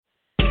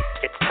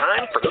It's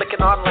time for Lykken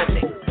on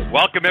Lending.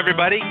 Welcome,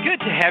 everybody. Good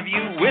to have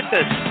you with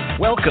us.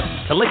 Welcome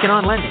to Lykken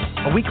on Lending,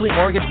 a weekly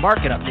mortgage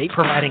market update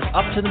providing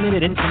up-to-the-minute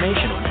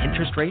information on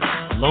interest rates,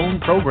 loan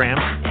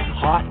programs, and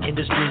hot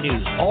industry news,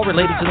 all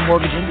related to the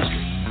mortgage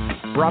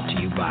industry. Brought to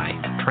you by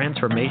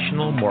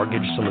Transformational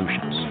Mortgage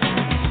Solutions.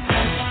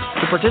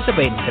 To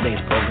participate in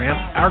today's program,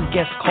 our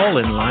guest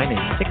call-in line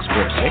is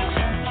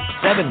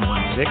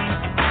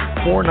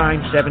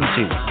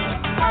 646-716-4972.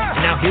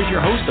 And now here's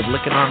your host of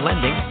Lykken on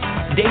Lending,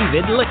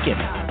 David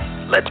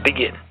Lykken. Let's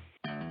begin.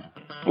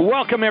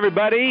 Welcome,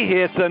 everybody.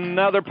 It's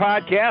another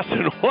podcast,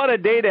 and what a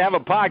day to have a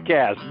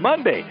podcast.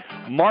 Monday,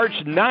 March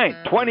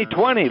 9th,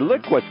 2020.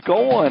 Look what's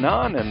going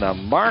on in the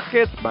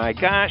markets. My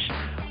gosh,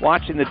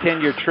 watching the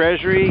 10-year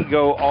Treasury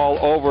go all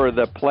over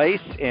the place,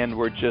 and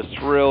we're just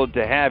thrilled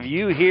to have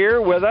you here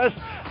with us.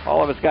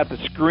 All of us got the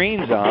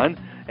screens on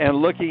and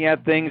looking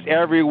at things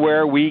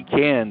everywhere we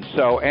can.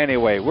 So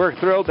anyway, we're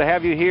thrilled to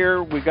have you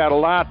here. We've got a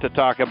lot to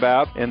talk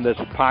about in this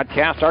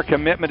podcast. Our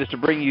commitment is to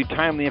bring you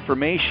timely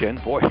information.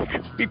 Boy,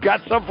 we've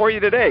got some for you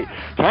today.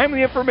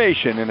 Timely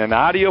information in an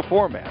audio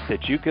format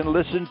that you can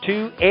listen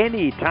to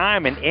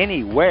anytime and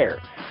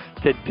anywhere.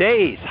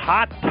 Today's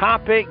hot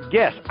topic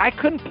guest. I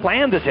couldn't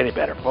plan this any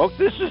better, folks.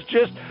 This is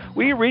just,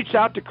 we reached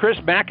out to Chris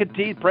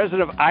McEntee,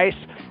 president of ICE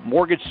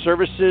Mortgage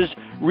Services,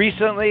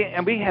 recently,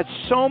 and we had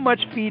so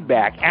much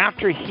feedback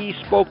after he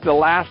spoke the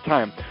last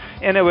time.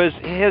 And it was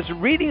his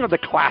reading of the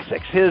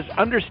classics, his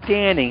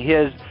understanding,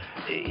 his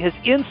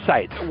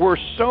insights were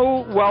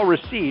so well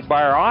received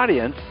by our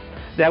audience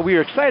that we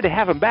were excited to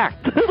have him back.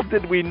 Little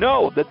did we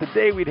know that the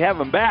day we'd have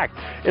him back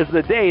is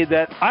the day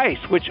that ICE,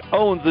 which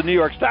owns the New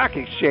York Stock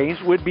Exchange,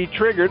 would be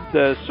triggered.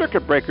 The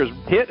circuit breakers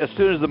hit as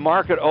soon as the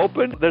market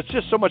opened. There's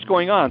just so much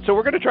going on. So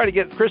we're going to try to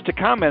get Chris to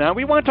comment on.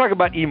 We want to talk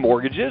about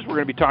e-mortgages. We're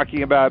going to be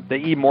talking about the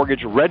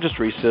e-mortgage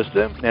registry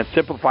system and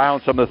simplify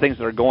on some of the things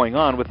that are going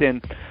on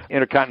within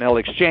Intercontinental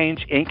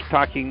Exchange, Inc.,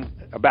 talking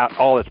about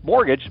all its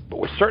mortgage, but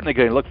we're certainly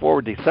going to look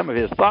forward to some of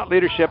his thought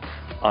leadership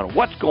on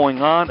what's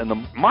going on in the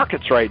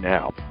markets right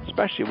now,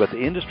 especially with the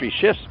industry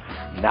shifts,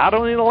 not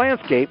only in the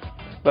landscape,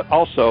 but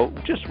also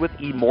just with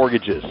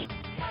e-mortgages.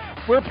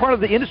 We're part of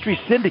the Industry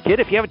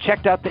Syndicate. If you haven't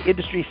checked out the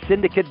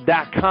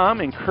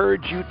industrysyndicate.com,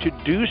 encourage you to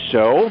do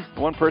so.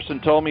 One person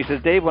told me, he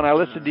says, Dave, when I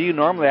listen to you,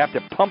 normally I have to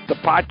pump the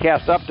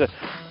podcast up to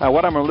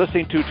what I'm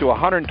listening to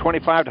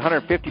 125 to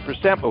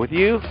 150%, but with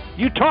you,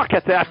 you talk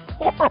at that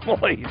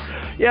normally.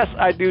 Yes,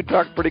 I do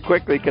talk pretty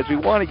quickly because we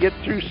want to get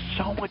through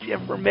so much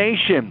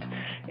information.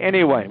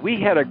 Anyway,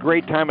 we had a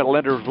great time at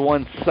Lenders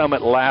One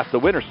Summit the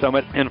Winter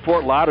Summit in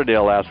Fort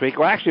Lauderdale last week.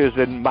 Well, actually, it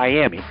was in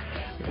Miami.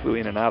 We flew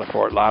in and out of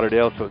Fort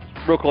Lauderdale, so it's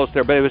real close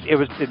there. But it was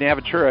in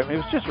Aventura. It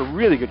was just a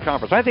really good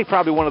conference. I think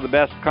probably one of the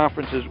best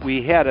conferences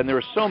we had. And there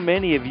were so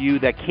many of you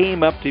that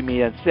came up to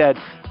me and said,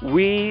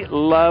 we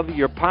love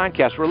your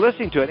podcast. We're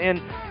listening to it.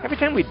 And every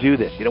time we do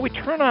this, we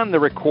turn on the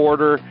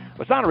recorder.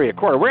 Well, it's not a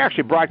recorder. We're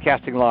actually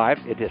broadcasting live.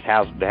 It just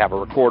has to have a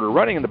recorder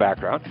running in the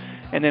background.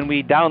 And then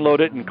we download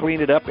it and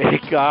clean it up, any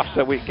gaffes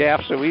that we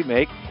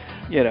make,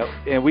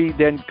 and we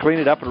then clean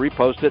it up and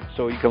repost it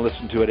so you can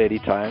listen to it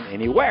anytime,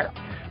 anywhere.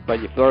 But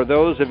for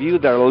those of you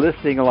that are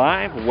listening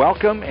live,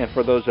 welcome. And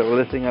for those that are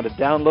listening on a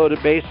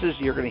downloaded basis,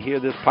 you're going to hear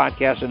this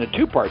podcast in a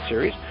two-part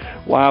series.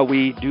 While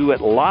we do it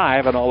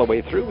live and all the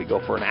way through, we go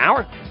for an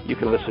hour. You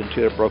can listen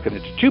to it broken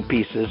into two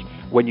pieces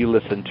when you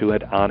listen to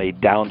it on a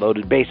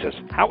downloaded basis.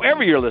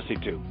 However you're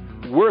listening to,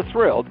 we're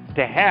thrilled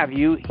to have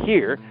you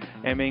here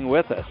and being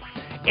with us.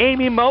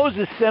 Amy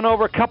Moses sent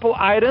over a couple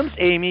items.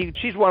 Amy,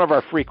 she's one of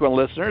our frequent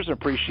listeners.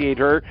 Appreciate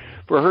her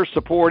for her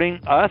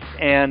supporting us,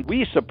 and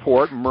we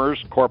support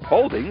MERS Corp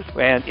Holdings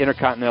and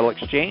Intercontinental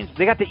Exchange.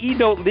 They got the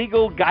e-note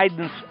legal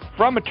guidance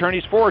from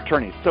attorneys for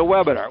attorneys. So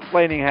webinar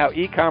explaining how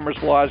e-commerce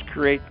laws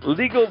create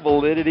legal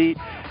validity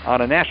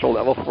on a national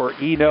level for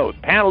e-note.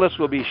 Panelists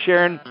will be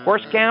Sharon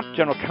Horskamp,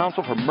 General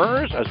Counsel for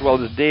MERS, as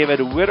well as David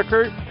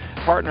Whitaker,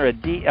 partner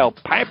at D.L.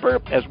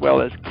 Piper, as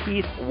well as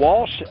Keith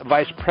Walsh,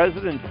 Vice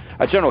President,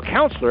 General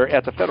Counselor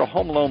at the Federal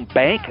Home Loan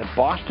Bank in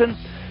Boston.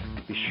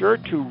 Be sure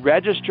to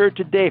register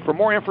today. For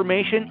more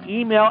information,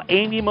 email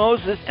Amy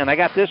Moses, and I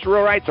got this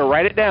real right, so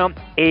write it down,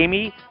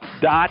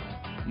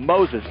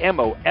 amy.moses,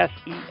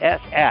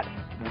 M-O-S-E-S, at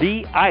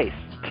theice,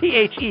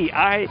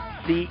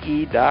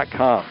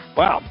 THEICE.com.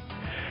 Wow.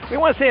 We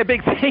want to say a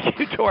big thank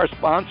you to our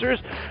sponsors,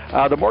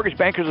 the Mortgage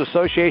Bankers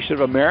Association of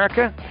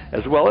America,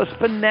 as well as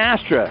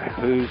Finastra,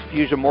 whose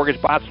Fusion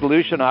Mortgage Bot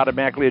solution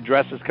automatically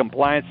addresses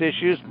compliance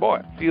issues. Boy,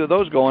 a few of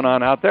those going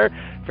on out there.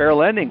 Fair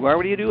lending.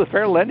 What do you do with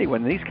fair lending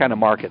when in these kind of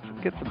markets?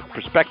 Get some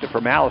perspective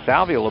from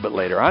Alvey a little bit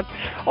later on.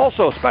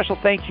 Also, a special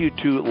thank you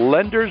to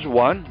Lenders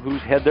One,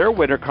 who's had their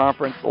winter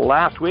conference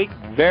last week.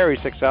 Very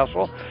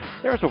successful.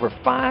 There was over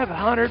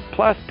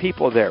 500-plus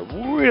people there,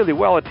 really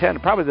well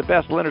attended, probably the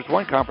best Lenders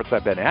One conference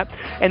I've been at.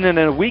 And then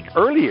a week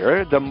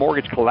earlier, the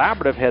Mortgage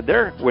Collaborative had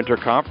their winter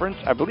conference.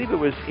 I believe it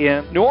was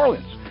in New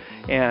Orleans.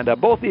 And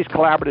both these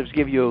collaboratives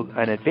give you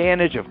an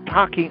advantage of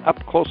talking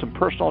up close and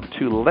personal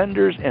to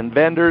lenders and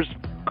vendors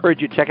encourage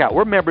you to check out.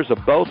 We're members of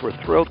both. We're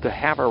thrilled to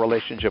have our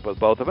relationship with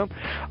both of them.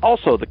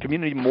 Also, the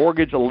Community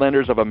Mortgage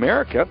Lenders of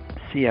America,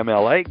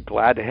 CMLA,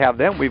 glad to have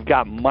them. We've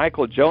got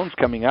Michael Jones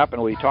coming up, and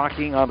we'll be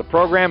talking on the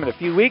program in a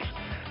few weeks,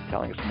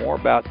 telling us more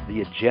about the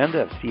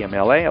agenda of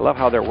CMLA. I love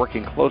how they're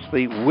working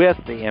closely with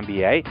the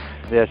MBA.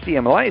 The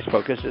CMLA's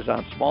focus is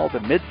on small to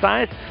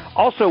mid-size.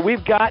 Also,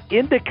 we've got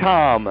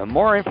Indicom.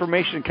 More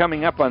information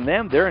coming up on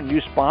them. They're a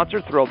new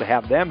sponsor. Thrilled to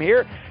have them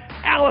here.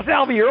 Alice,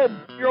 Alvey, your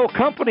old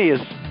company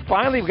is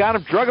finally got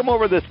him, drug him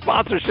over the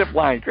sponsorship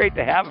line. Great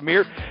to have him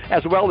here,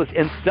 as well as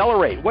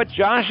Accelerate. What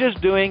Josh is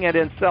doing at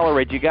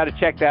Accelerate, you got to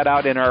check that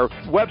out in our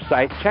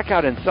website. Check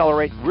out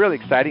Accelerate. Really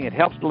exciting. It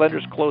helps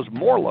lenders close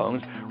more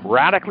loans,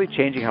 radically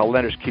changing how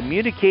lenders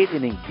communicate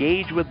and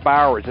engage with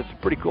borrowers. It's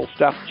pretty cool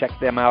stuff. Check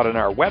them out on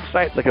our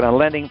website. Look at our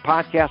lending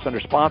podcast under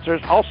sponsors.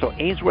 Also,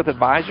 Ainsworth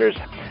Advisors,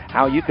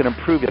 how you can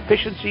improve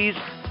efficiencies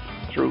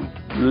through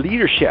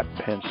leadership.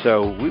 And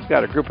so we've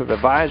got a group of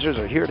advisors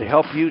that are here to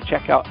help you.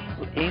 Check out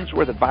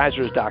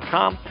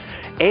AinsworthAdvisors.com.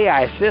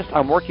 AI Assist,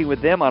 I'm working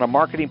with them on a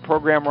marketing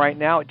program right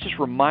now. It just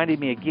reminded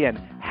me again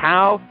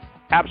how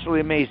absolutely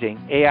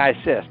amazing AI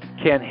Assist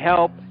can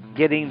help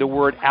getting the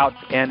word out,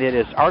 and it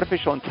is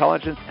artificial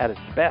intelligence at its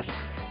best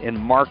in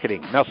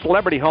marketing. Now,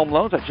 Celebrity Home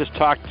Loans, I just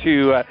talked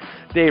to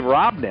Dave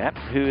Robnett,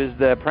 who is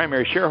the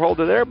primary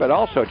shareholder there, but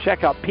also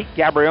check out Pete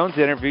Gabrione's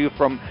interview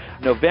from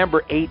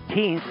November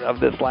 18th of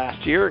this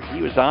last year.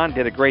 He was on,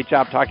 did a great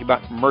job talking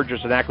about mergers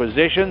and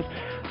acquisitions.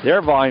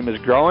 Their volume is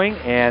growing,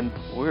 and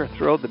we're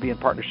thrilled to be in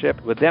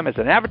partnership with them as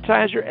an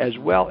advertiser as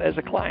well as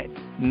a client.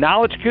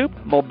 Knowledge Coop,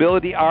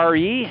 Mobility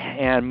RE,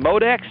 and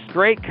Modex,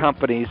 great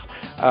companies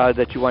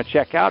that you want to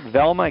check out.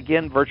 Velma,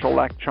 again, virtual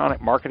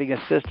electronic marketing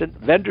assistant.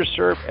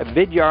 VendorServe,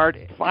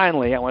 Vidyard.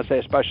 Finally, I want to say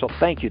a special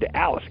thank you to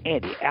Alice,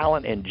 Andy,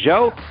 Allen, and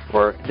Joe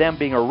for them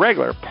being a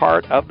regular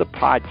part of the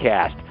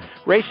podcast.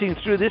 Racing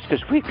through this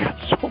because we've got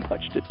so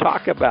much to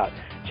talk about.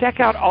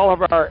 Check out all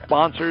of our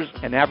sponsors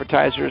and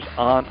advertisers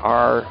on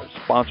our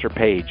sponsor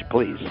page,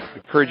 please. I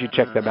encourage you to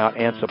check them out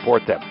and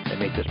support them and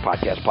make this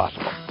podcast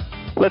possible.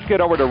 Let's get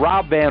over to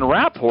Rob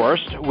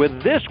VanRaaphorst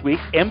with this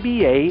week's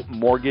MBA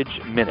Mortgage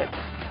Minute.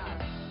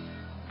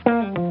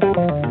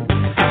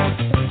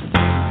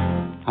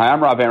 Hi,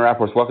 I'm Rob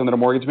VanRaaphorst. Welcome to the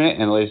Mortgage Minute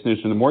and the latest news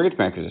from the Mortgage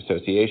Bankers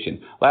Association.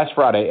 Last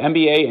Friday,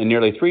 MBA and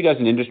nearly 36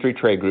 industry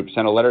trade groups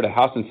sent a letter to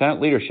House and Senate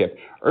leadership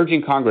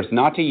urging Congress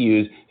not to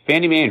use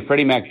Fannie Mae and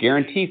Freddie Mac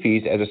guarantee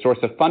fees as a source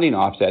of funding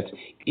offsets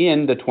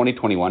in the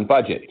 2021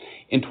 budget.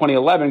 In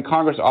 2011,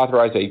 Congress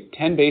authorized a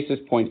 10 basis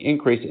point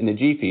increase in the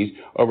G fees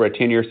over a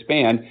 10-year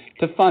span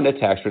to fund a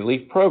tax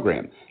relief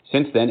program.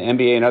 Since then,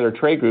 MBA and other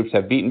trade groups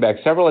have beaten back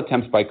several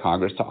attempts by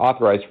Congress to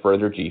authorize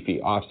further G fee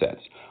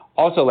offsets.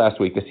 Also last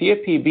week, the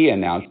CFPB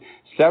announced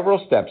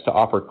several steps to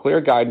offer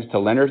clear guidance to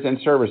lenders and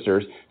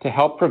servicers to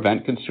help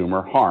prevent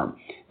consumer harm.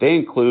 They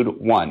include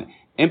 1.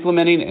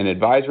 Implementing an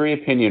advisory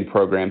opinion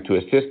program to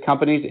assist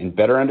companies in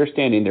better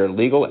understanding their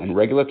legal and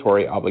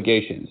regulatory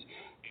obligations.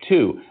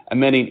 2.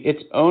 Amending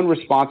its own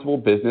responsible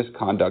business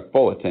conduct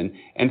bulletin.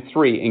 And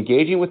 3.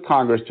 Engaging with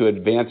Congress to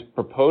advance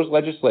proposed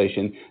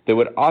legislation that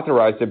would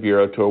authorize the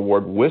Bureau to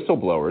award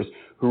whistleblowers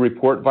who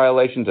report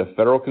violations of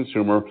federal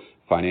consumer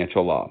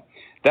financial law.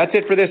 That's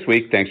it for this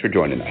week. Thanks for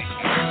joining us.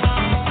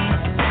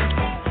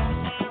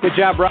 Good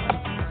job, Rob.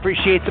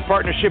 Appreciate the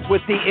partnership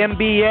with the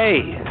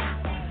MBA.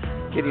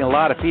 Getting a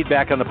lot of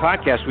feedback on the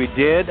podcast we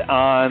did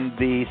on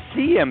the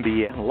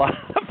CMBA. A lot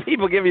of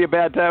people give you a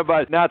bad time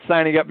about not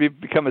signing up to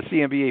become a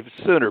CMBA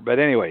sooner. But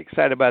anyway,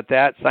 excited about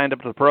that. Signed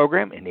up to the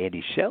program, and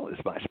Andy Schell is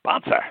my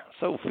sponsor.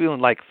 So feeling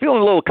a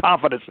little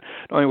confidence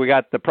knowing we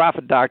got the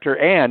Profit Doctor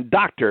and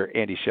Dr.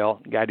 Andy Schell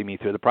guiding me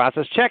through the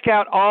process. Check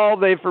out all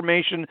the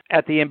information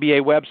at the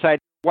MBA website.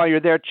 While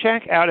you're there,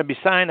 check out and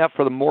sign up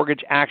for the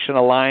Mortgage Action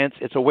Alliance.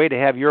 It's a way to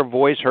have your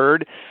voice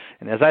heard.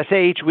 And as I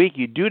say each week,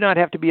 you do not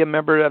have to be a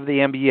member of the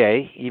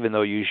MBA, even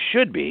though you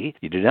should be.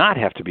 You do not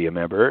have to be a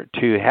member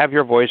to have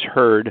your voice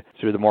heard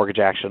through the Mortgage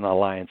Action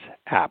Alliance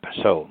app.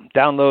 So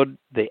download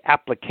the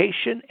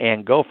application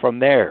and go from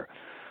there.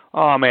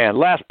 Oh, man,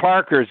 Les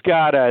Parker's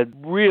got a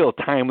real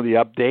timely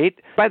update.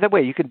 By the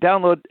way, you can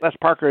download Les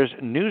Parker's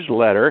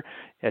newsletter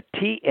at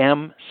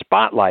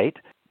TMSpotlight.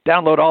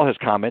 Download all his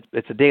comments.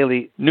 It's a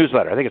daily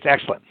newsletter. I think it's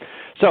excellent.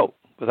 So,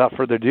 without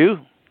further ado,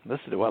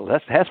 listen to what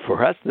Les has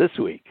for us this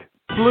week.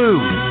 Blue,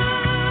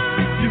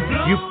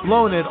 you've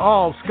blown it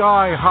all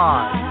sky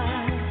high.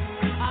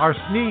 Our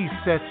sneeze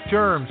sets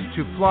germs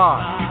to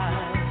fly.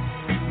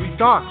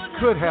 Stocks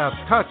could have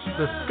touched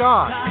the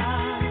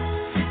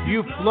sky.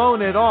 You've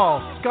blown it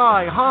all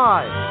sky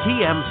high.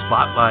 TM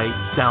Spotlight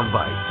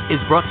Soundbites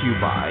is brought to you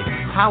by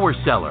Power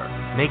Seller,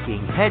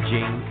 making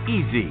hedging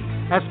easy.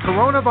 As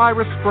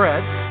coronavirus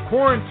spreads,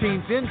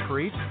 quarantines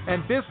increase,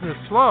 and business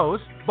slows,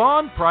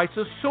 bond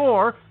prices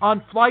soar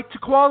on flight to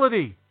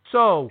quality.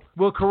 So,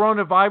 will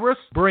coronavirus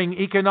bring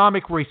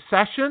economic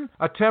recession,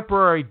 a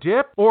temporary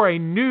dip, or a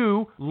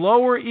new,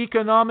 lower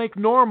economic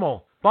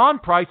normal?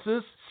 Bond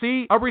prices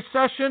see a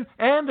recession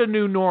and a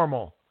new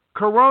normal.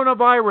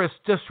 Coronavirus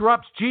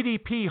disrupts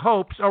GDP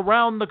hopes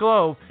around the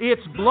globe.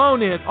 It's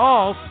blown it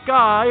all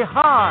sky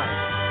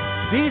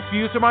high. These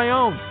views are my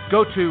own.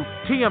 Go to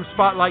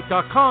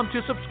TMSpotlight.com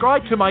to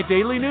subscribe to my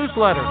daily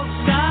newsletter.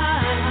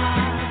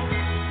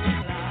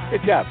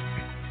 Good job.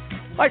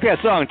 Like that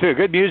song, too.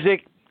 Good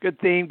music, good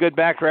theme, good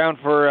background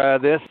for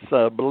this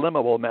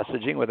subliminal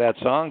messaging with that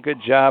song. Good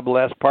job,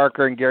 Les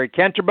Parker and Gary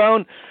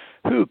Canterbone,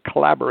 who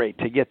collaborate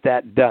to get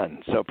that done.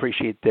 So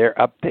appreciate their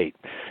update.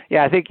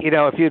 Yeah, I think,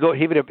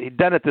 if he'd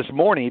done it this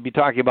morning, he'd be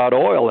talking about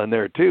oil in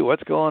there, too.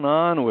 What's going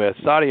on with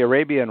Saudi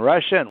Arabia and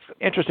Russia?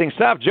 Interesting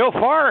stuff. Joe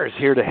Farr is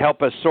here to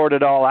help us sort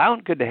it all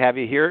out. Good to have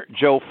you here,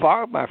 Joe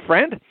Farr, my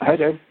friend. Hi,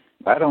 Dave.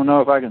 I don't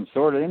know if I can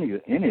sort any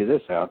of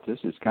this out. This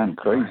is kind of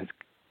crazy.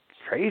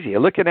 Crazy. You're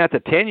looking at the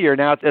 10-year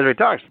now, as we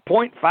talk, it's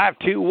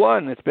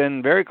 0.521. It's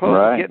been very close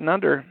to getting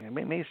under.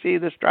 We may see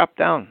this drop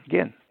down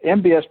again.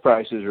 MBS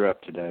prices are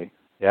up today.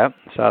 Yeah,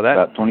 saw that.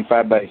 About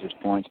 25 basis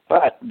points,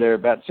 but they're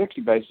about 60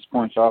 basis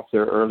points off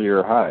their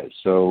earlier highs.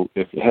 So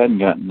if you hadn't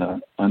gotten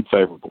an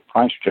unfavorable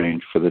price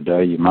change for the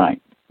day, you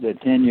might. The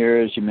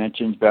 10-year, as you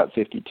mentioned, is about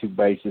 52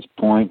 basis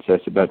points.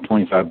 That's about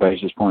 25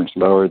 basis points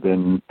lower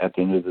than at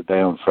the end of the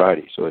day on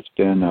Friday. So it's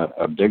been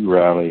a big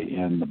rally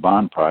in the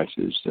bond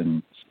prices.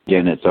 And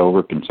again, it's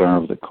over concern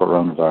with the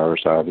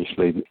coronavirus,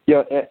 obviously.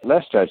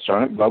 Let's touch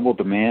on it. Global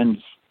demand's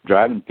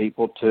driving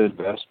people to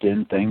invest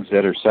in things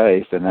that are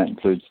safe, and that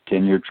includes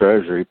 10-year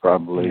Treasury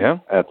probably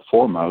at the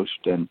foremost,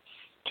 and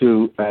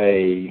to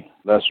a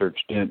lesser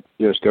extent,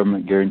 U.S.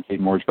 government-guaranteed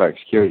mortgage-backed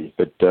securities.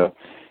 But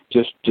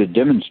just to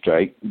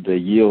demonstrate, the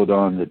yield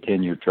on the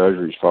 10-year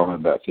Treasury is falling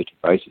about 50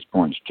 basis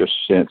points just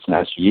since, and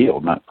that's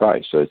yield, not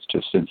price, so it's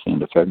just since the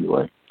end of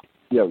February.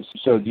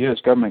 So the U.S.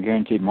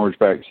 government-guaranteed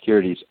mortgage-backed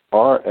securities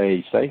are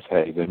a safe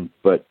haven,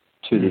 but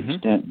to the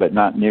extent, but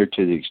not near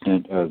to the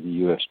extent of the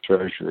U.S.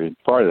 Treasury.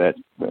 Part of that,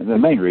 the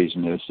main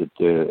reason is that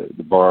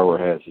the borrower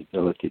has the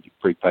ability to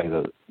prepay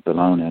the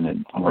loan in it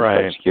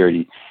on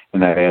security,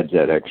 and that adds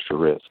that extra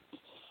risk.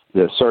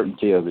 The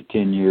certainty of the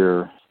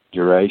 10-year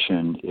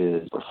duration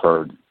is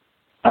preferred.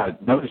 I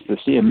noticed the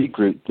CME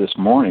group this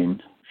morning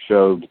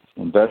showed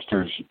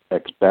investors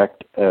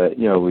expect,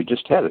 we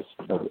just had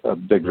a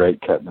big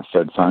rate cut in the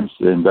Fed funds.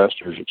 The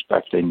investors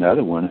expecting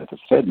another one at the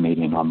Fed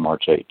meeting on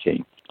March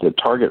 18th. The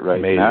target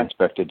rate is now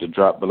expected to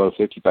drop below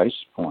 50 basis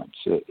points.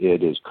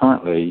 It is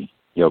currently,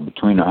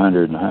 between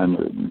 100 and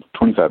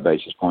 125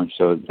 basis points.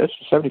 So that's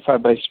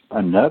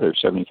another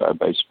 75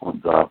 basis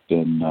point drop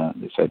in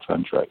the Fed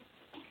funds rate.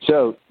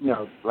 So,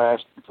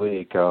 last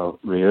week, I'll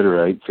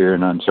reiterate, fear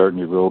and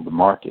uncertainty ruled the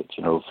markets.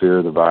 Fear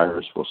of the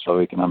virus will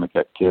slow economic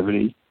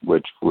activity,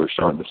 which we're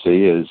starting to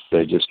see as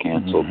they just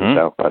canceled the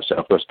South by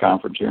Southwest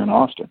conference here in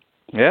Austin.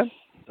 Yeah.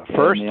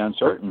 First, and the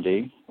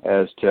uncertainty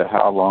as to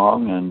how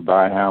long and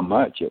by how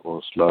much it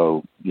will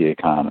slow the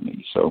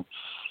economy. So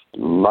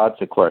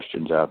lots of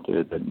questions out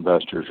there that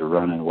investors are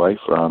running away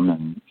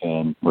from,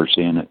 and we're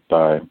seeing it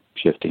by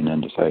shifting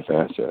into safe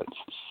assets.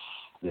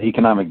 The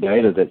economic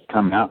data that's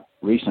come out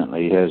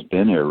recently has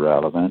been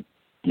irrelevant.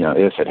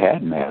 If it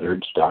had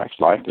mattered, stocks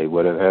likely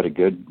would have had a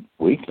good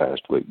week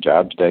last week.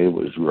 Jobs data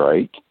was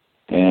great,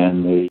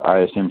 and the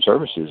ISM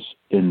Services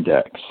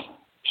Index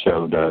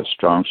showed a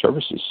strong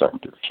services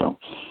sector.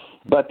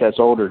 But that's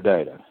older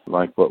data,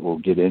 like what we'll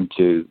get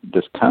into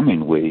this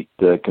coming week.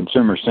 The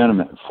consumer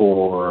sentiment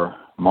for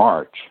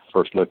March,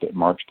 first look at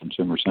March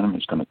consumer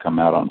sentiment, is going to come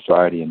out on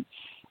Friday, and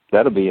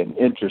that'll be an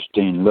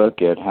interesting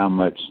look at how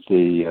much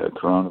the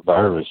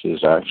coronavirus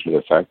is actually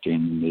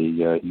affecting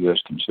the U.S.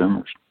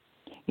 consumers.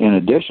 In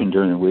addition,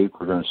 during the week,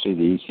 we're going to see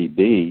the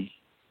ECB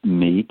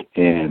meet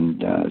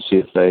and see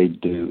if they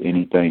do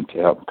anything to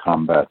help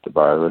combat the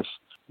virus.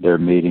 Their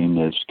meeting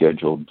is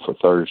scheduled for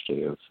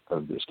Thursday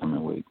of this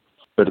coming week.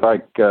 But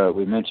like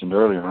we mentioned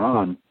earlier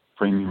on,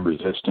 premium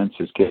resistance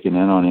is kicking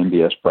in on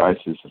MBS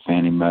prices. The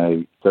Fannie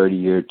Mae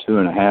 30-year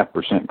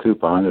 2.5%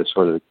 coupon, that's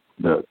sort of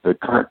the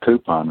current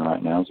coupon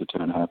right now is a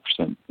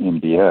 2.5%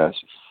 MBS.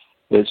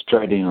 It's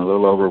trading a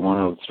little over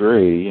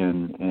 103,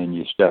 and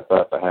you step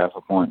up a half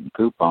a point in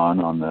coupon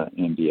on the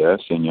MBS,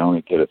 and you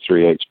only get a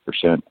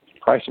 3/8%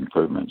 price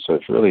improvement. So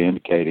it's really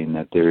indicating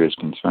that there is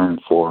concern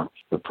for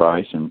the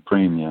price and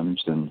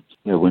premiums. And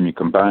when you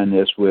combine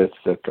this with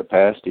the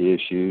capacity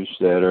issues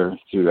that are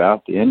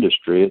throughout the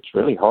industry, it's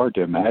really hard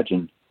to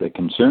imagine the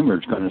consumer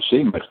is going to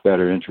see much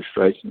better interest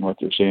rates than what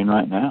they're seeing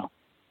right now.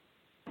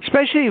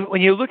 Especially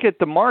when you look at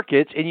the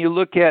markets and you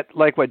look at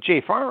like what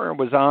Jay Farr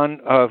was on,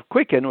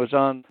 Quicken was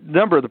on a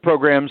number of the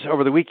programs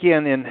over the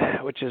weekend,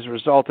 which has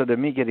resulted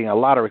in me getting a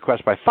lot of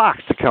requests by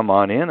Fox to come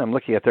on in. I'm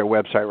looking at their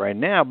website right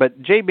now.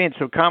 But Jay made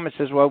some comments,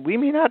 says, well, we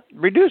may not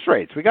reduce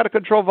rates. We got to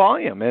control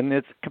volume, and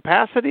it's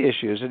capacity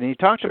issues. And he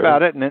talked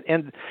about it, and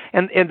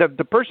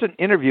the person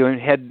interviewing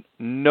had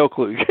no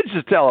clue. You could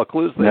just tell how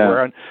clueless they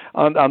were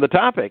on the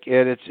topic.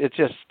 And it's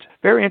just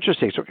very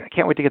interesting. So I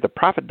can't wait to get the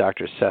Profit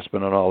Doctor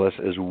assessment on all this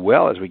as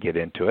well as we get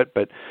into it.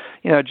 But,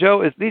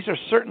 Joe, these are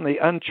certainly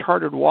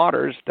uncharted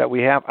waters that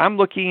we have. I'm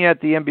looking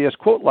at the MBS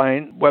Quote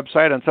Line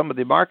website on some of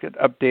the market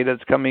update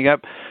that's coming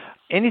up.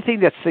 anything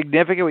that's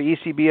significant with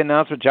ECB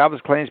announcement,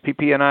 jobless claims,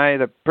 PPI,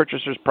 the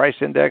Purchasers Price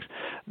Index,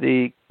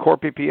 the core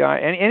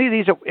PPI, any of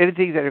these,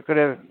 anything that are going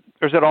to,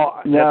 or is it all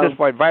at this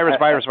point, virus,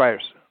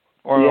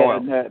 or oil?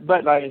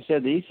 But like I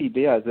said, the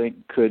ECB, I think,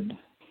 could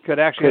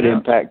actually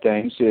impact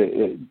things,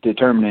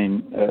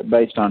 determining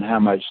based on how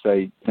much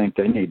they think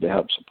they need to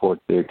help support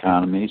the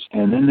economies.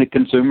 And then the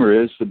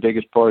consumer is the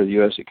biggest part of the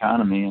U.S.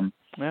 economy, and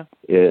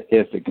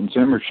if the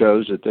consumer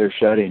shows that they're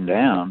shutting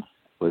down,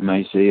 we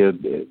may see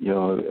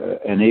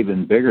an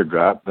even bigger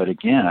drop. But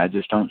again, I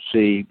just don't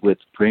see, with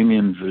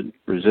premiums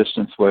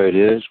resistance the way it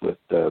is, with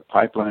the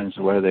pipelines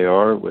the way they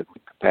are, with the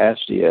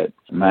capacity at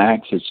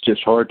max, it's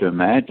just hard to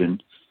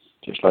imagine,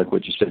 just like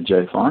what you said,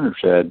 Jay Farner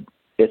said,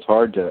 it's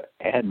hard to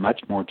add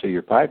much more to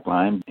your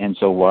pipeline, and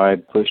so why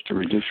push to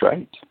reduce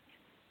rates?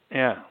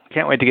 Yeah,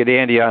 can't wait to get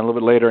Andy on a little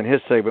bit later in his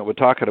segment. We're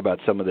talking about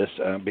some of this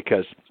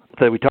because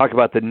we talk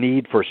about the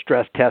need for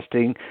stress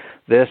testing.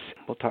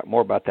 We'll talk more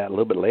about that a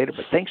little bit later,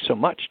 but thanks so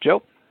much,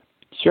 Joe.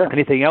 Sure.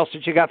 Anything else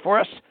that you got for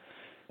us?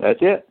 That's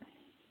it.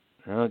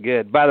 Oh,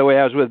 good. By the way,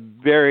 I was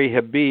with Barry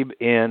Habib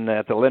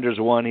at the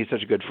Lenders One. He's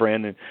such a good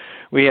friend, and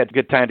we had a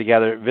good time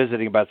together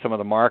visiting about some of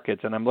the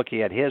markets, and I'm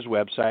looking at his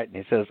website, and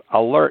he says,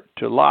 alert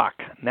to lock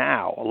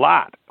now.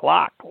 Lock.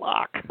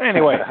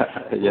 Anyway,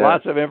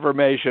 Lots of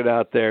information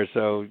out there,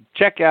 so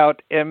check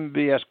out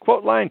MBS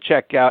Quote Line,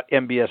 check out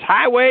MBS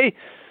Highway.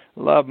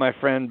 Love my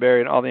friend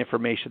Barry and all the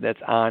information that's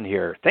on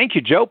here. Thank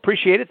you, Joe.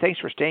 Appreciate it. Thanks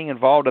for staying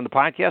involved in the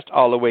podcast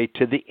all the way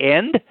to the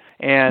end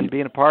and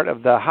being a part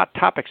of the Hot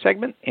Topic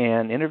segment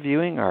and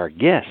interviewing our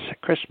guest,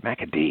 Chris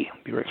McEntee.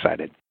 We were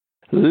excited.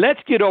 Let's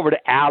get over to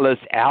Alice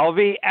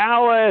Alvey.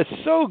 Alice,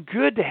 so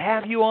good to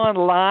have you on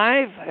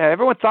live.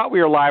 Everyone thought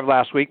we were live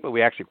last week, but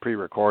we actually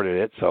pre-recorded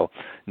it, so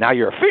now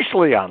you're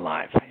officially on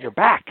live. You're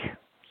back.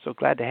 So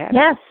glad to have you.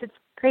 Yes, it's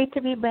great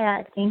to be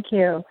back. Thank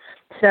you.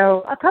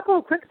 So a couple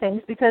of quick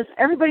things, because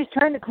everybody's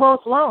trying to close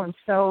loans.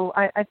 So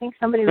I think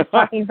somebody was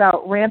talking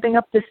about ramping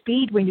up the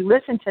speed when you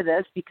listen to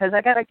this, because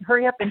I got to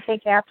hurry up and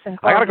take apps and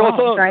close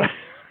loans, right?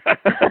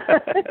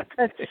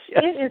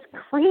 It is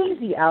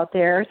crazy out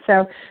there.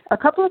 So a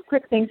couple of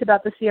quick things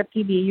about the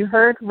CFPB. You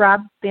heard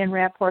Rob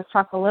VanRaaphorst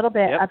talk a little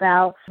bit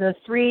about the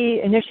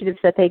 3 initiatives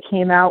that they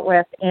came out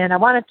with, and I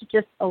wanted to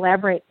just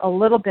elaborate a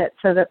little bit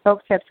so that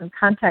folks have some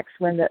context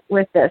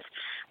with this.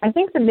 I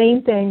think the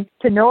main thing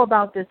to know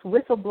about this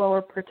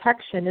whistleblower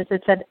protection is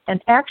it's an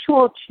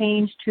actual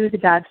change to the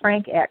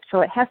Dodd-Frank Act.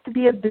 So it has to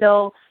be a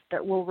bill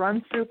that will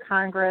run through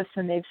Congress,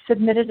 and they've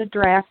submitted a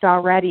draft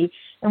already.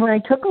 And when I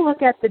took a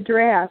look at the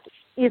draft,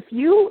 if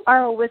you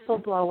are a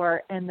whistleblower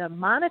and the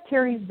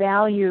monetary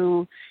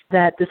value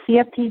that the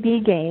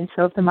CFPB gains,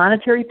 so if the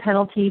monetary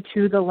penalty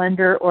to the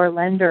lender or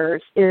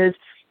lenders is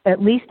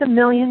at least $1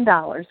 million,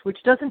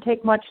 which doesn't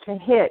take much to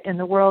hit in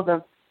the world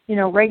of,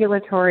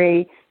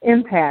 regulatory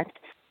impact,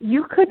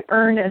 you could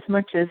earn as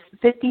much as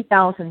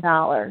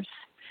 $50,000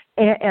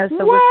 as the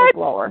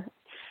whistleblower.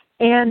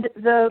 And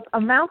the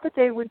amount that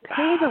they would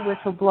pay the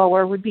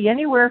whistleblower would be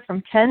anywhere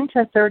from 10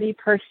 to 30%.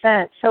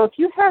 So if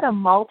you had a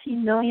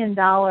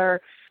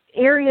multi-million-dollar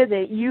area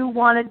that you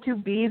wanted to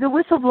be the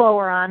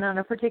whistleblower on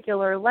a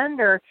particular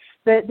lender,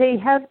 that they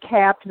have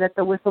capped that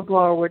the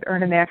whistleblower would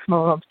earn a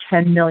maximum of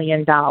 $10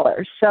 million.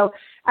 So,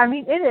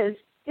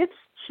 it's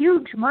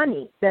huge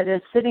money that is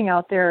sitting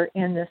out there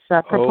in this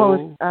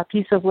proposed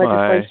piece of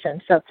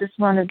legislation. So just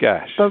wanted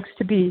folks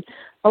to be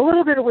a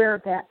little bit aware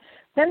of that.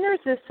 Then there's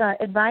this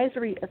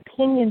advisory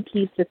opinion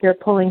piece that they're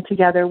pulling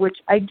together, which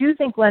I do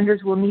think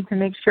lenders will need to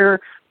make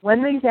sure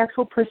when these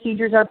actual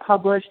procedures are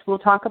published. We'll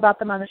talk about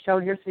them on the show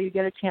here so you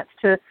get a chance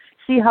to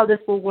see how this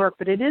will work.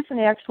 But it is an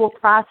actual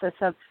process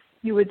of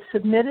you would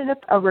submit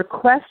a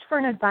request for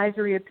an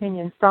advisory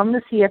opinion from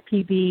the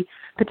CFPB,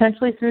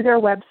 potentially through their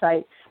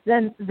website.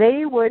 Then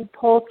they would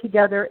pull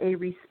together a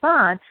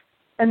response,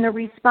 and the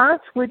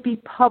response would be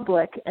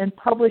public and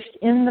published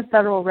in the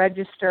Federal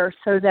Register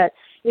so that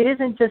it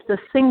isn't just a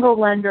single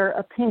lender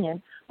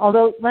opinion,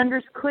 although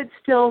lenders could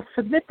still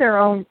submit their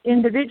own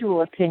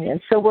individual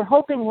opinions. So we're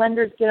hoping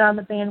lenders get on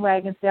the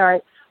bandwagon and say, all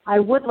right, I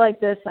would like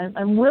this.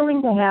 I'm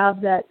willing to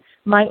have that.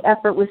 My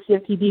effort with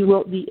CFPB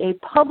will be a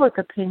public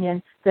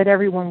opinion that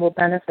everyone will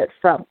benefit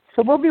from.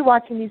 So we'll be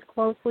watching these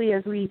closely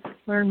as we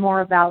learn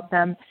more about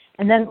them.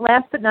 And then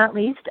last but not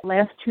least,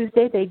 last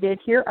Tuesday they did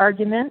hear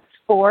arguments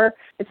for,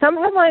 some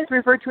headlines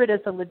refer to it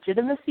as the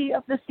legitimacy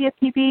of the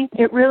CFPB.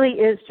 It really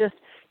is just,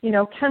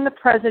 can the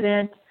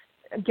president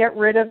get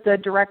rid of the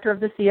director of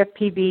the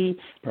CFPB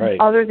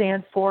other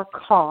than for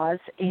cause?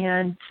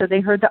 And so they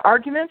heard the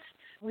arguments.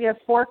 We have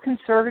 4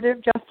 conservative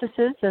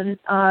justices and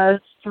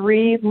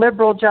 3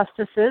 liberal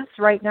justices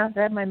right now. Did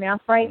I have my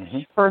math right?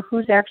 For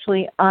who's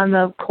actually on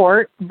the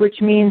court,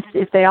 which means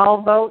if they all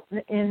vote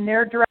in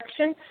their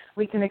direction,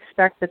 we can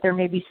expect that there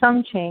may be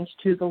some change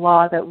to the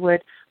law that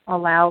would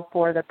allow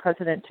for the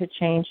president to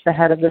change the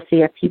head of the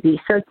CFPB.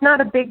 So it's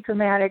not a big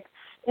dramatic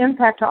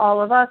impact to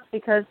all of us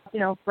because,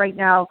 right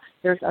now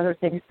there's other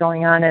things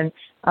going on, and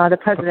The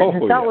president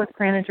has dealt with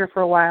Kraninger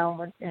for a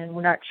while, and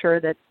we're not sure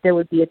that there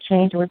would be a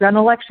change. And we've got an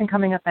election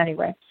coming up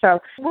anyway. So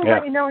we'll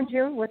let you know in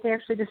June what they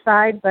actually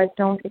decide, but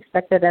don't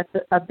expect that that's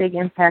a big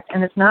impact.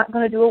 And it's not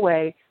going to do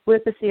away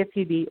with the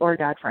CFPB or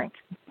Dodd-Frank.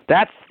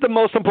 That's the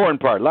most important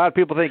part. A lot of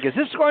people think, is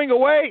this going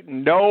away?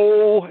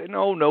 No.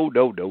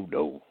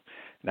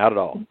 Not at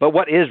all. But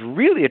what is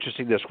really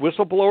interesting, this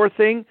whistleblower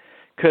thing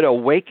could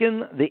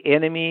awaken the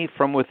enemy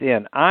from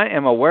within. I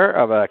am aware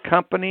of a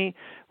company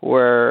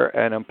where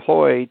an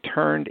ex-employee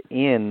turned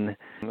in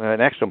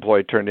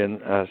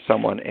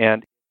someone,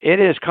 and it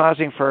is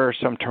causing for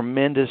some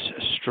tremendous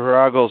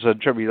struggles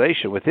and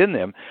tribulation within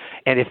them.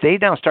 And if they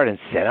now start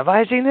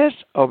incentivizing this,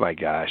 oh my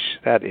gosh,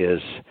 that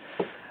is,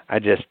 I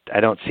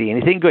don't see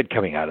anything good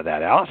coming out of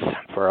that, Alice.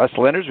 For us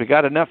lenders, we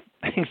got enough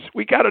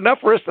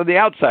risk on the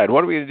outside.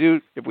 What are we going to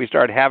do if we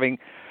start having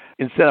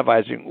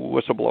incentivizing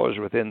whistleblowers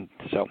within?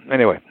 So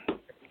anyway,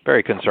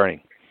 very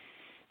concerning.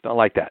 Don't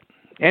like that.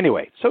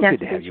 Anyway, good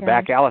to have you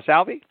back, Alice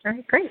Alvey. All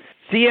right, great.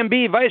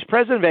 CMB Vice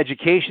President of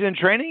Education and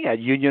Training at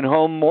Union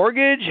Home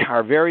Mortgage,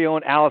 our very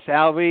own Alice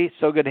Alvey.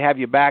 So good to have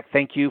you back.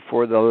 Thank you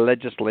for the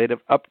legislative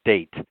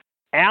update.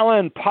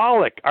 Allen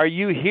Pollack, are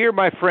you here,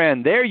 my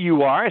friend? There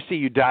you are. I see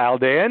you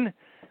dialed in.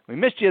 We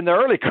missed you in the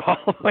early call.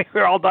 We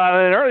were all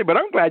dialed in early, but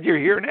I'm glad you're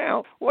here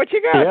now. What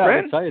you got, friend?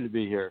 I'm excited to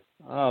be here.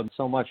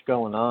 So much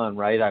going on,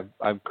 right?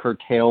 I've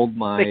curtailed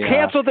my. They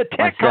canceled the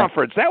tech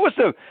conference. That was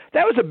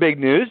a big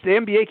news. The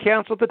MBA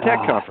canceled the tech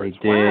conference.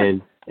 They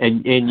did,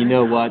 and you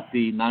know what?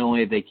 Not only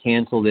have they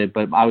canceled it,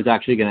 but I was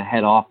actually going to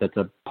head off. That's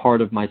a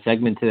part of my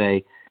segment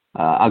today.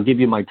 I'll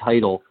give you my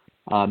title.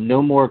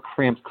 No more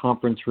cramped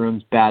conference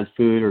rooms, bad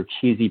food, or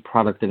cheesy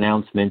product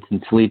announcements,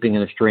 and sleeping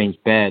in a strange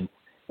bed.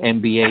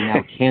 MBA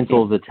now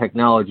cancels the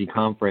technology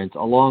conference,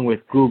 along with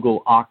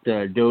Google,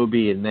 Okta,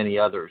 Adobe, and many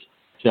others.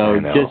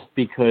 So just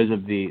because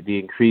of the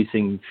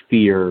increasing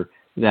fear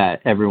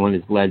that everyone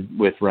is led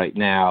with right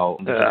now,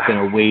 there's been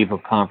a wave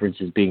of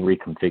conferences being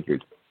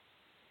reconfigured.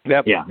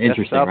 Yep. Yeah,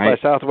 interesting, South right?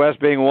 by Southwest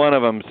being one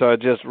of them, so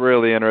just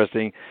really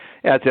interesting.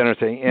 That's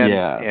interesting. And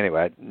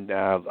anyway,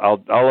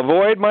 I'll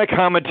avoid my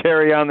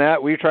commentary on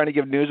that. We're trying to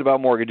give news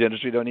about mortgage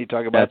industry. Don't need to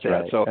talk about that.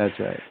 Right. So that's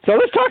right. So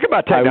let's talk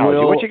about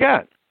technology. What you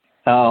got?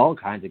 All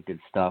kinds of good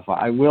stuff.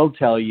 I will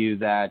tell you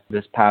that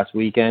this past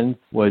weekend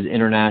was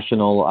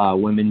International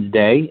Women's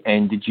Day.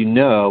 And did you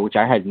know, which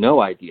I had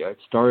no idea, it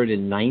started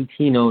in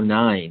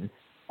 1909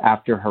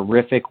 after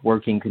horrific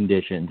working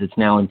conditions. It's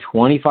now in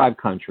 25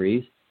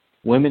 countries.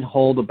 Women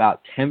hold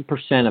about 10%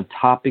 of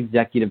top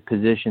executive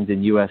positions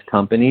in U.S.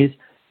 companies,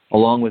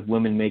 along with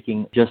women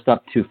making just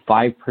up to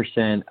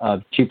 5%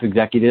 of chief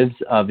executives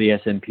of the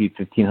S&P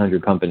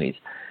 1500 companies.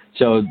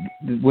 So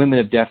women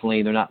have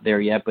definitely, they're not there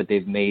yet, but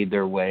they've made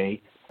their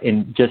way.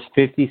 And just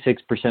 56%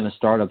 of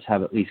startups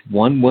have at least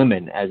one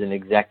woman as an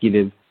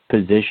executive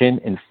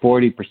position, and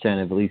 40%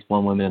 have at least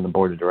one woman on the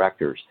board of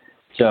directors.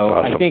 So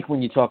awesome. I think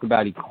when you talk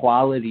about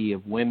equality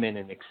of women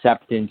and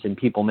acceptance and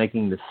people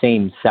making the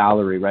same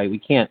salary, right,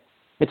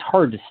 it's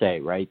hard to say,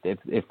 right,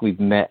 if we've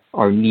met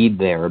our need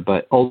there,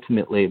 but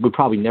ultimately, we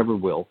probably never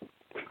will.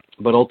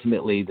 But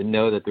ultimately, to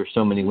know that there's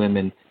so many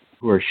women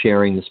who are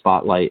sharing the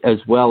spotlight, as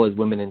well as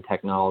women in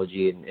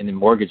technology and in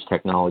mortgage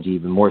technology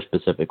even more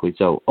specifically.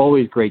 So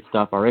always great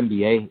stuff. Our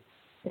MBA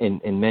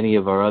and many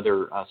of our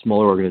other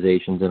smaller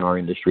organizations in our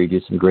industry do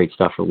some great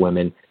stuff for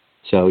women.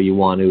 So you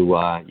want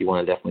to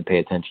definitely pay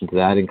attention to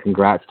that. And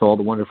congrats to all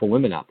the wonderful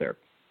women out there.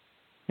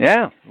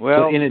 Yeah,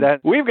 well,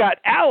 we've got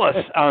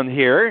Alice on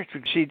here.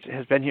 She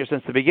has been here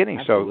since the beginning,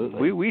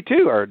 Absolutely. So we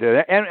too are doing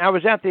that. And I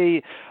was at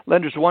the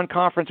Lenders One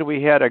conference, and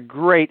we had a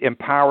great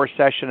Empower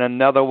session,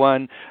 another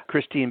one.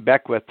 Christine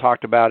Beckwith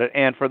talked about it.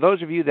 And for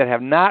those of you that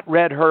have not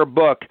read her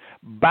book,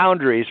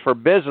 Boundaries for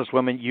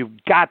Businesswomen,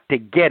 you've got to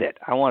get it.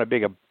 I want to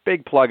make a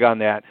big plug on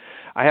that.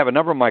 I have a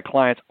number of my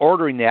clients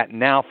ordering that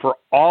now for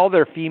all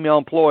their female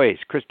employees.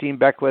 Christine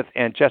Beckwith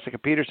and Jessica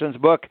Peterson's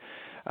book,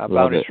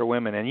 Boundaries for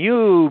Women. And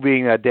you,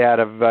 being a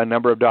dad of a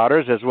number of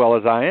daughters, as well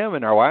as I am,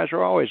 and our wives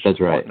are always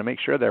wanting to make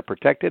sure they're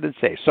protected and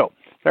safe. So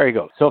there you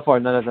go. So far,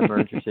 none of them are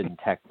interested in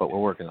tech, but we're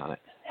working on it.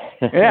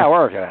 Yeah, we're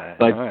working on it.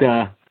 But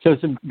right. So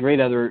some great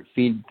other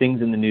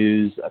things in the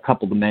news, a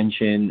couple to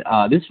mention.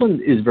 This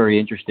one is very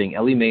interesting.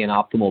 Ellie Mae and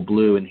Optimal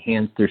Blue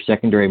enhanced their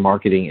secondary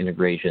marketing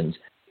integrations.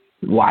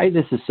 Why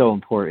this is so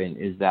important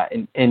is that,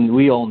 and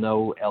we all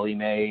know Ellie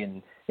Mae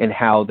and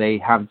how they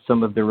have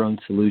some of their own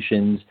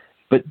solutions,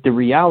 but the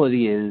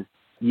reality is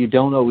you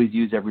don't always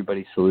use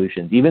everybody's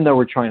solutions. Even though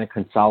we're trying to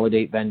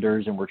consolidate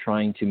vendors and we're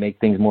trying to make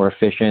things more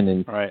efficient,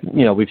 and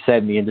you know, we've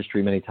said in the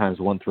industry many times,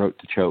 one throat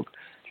to choke.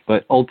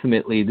 But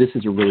ultimately, this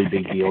is a really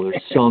big deal.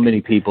 There's so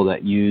many people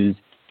that use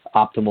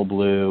Optimal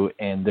Blue,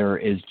 and there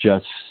is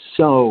just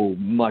so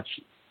much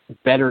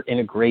better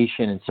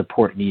integration and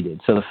support needed.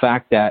 So the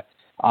fact that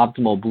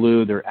Optimal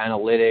Blue, their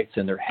analytics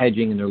and their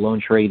hedging and their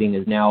loan trading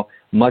is now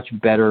much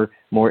better,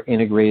 more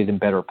integrated and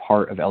better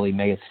part of Ellie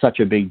Mae is such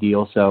a big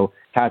deal. So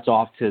hats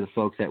off to the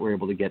folks that were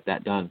able to get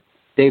that done.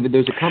 David,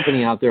 there's a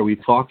company out there.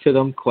 We've talked to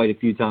them quite a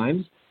few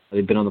times.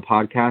 They've been on the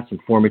podcast,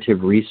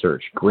 Informative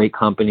Research. Great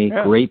company,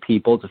 great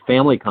people. It's a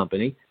family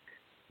company.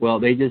 Well,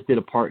 they just did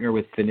a partner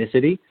with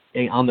Finicity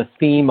on the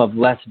theme of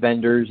less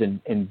vendors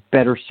and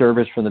better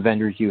service from the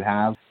vendors you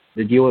have.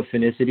 The deal with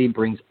Finicity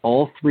brings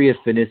all three of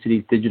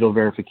Finicity's digital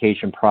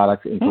verification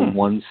products into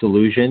one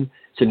solution.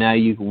 So now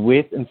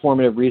with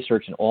informative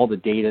research and all the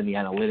data and the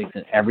analytics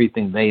and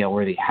everything they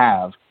already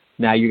have,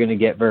 now you're going to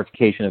get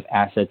verification of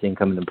assets,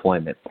 income, and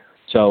employment.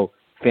 So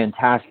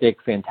fantastic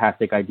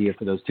idea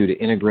for those two to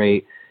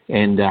integrate.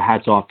 And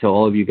hats off to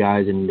all of you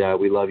guys, and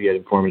we love you at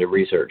Informative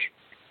Research.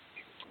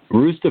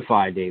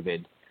 Roostify,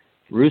 David.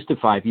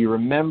 Roostify, if you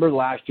remember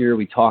last year,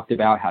 we talked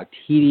about how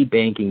TD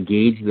Bank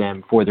engaged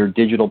them for their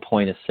digital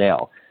point of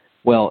sale.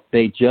 Well,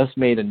 they just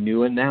made a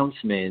new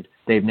announcement.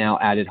 They've now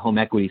added home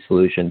equity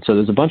solutions. So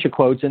there's a bunch of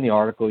quotes in the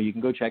article. You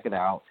can go check it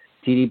out.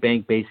 TD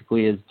Bank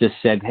basically has just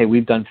said, hey,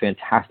 we've done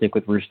fantastic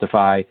with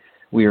Roostify.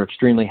 We are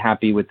extremely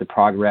happy with the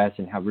progress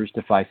and how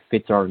Roostify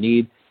fits our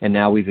need, and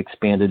now we've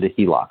expanded to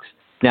HELOCs.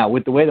 Now,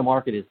 with the way the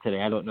market is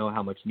today, I don't know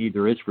how much need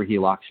there is for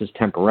HELOCs just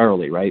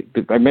temporarily, right?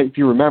 But if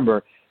you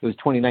remember, it was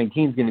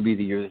 2019 is going to be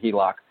the year of the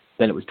HELOC.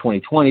 Then it was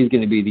 2020 is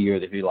going to be the year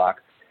of the HELOC.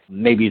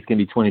 Maybe it's going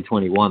to be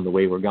 2021 the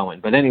way we're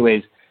going. But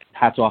anyways,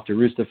 hats off to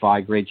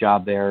Roostify. Great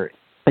job there.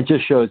 It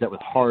just shows that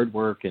with hard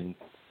work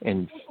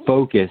and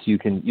focus, you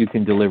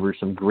can deliver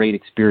some great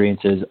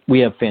experiences. We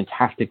have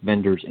fantastic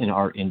vendors in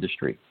our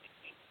industry.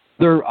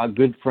 They're a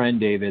good friend,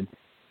 David,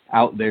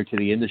 out there to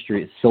the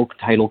industry is Silk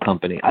Title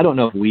Company. I don't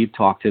know if we've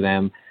talked to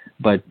them,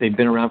 but they've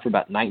been around for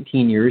about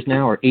 19 years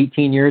now or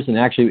 18 years. And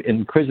actually in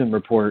the Chrisman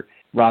report,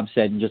 Rob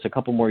said in just a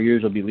couple more years,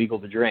 it'll be legal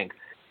to drink.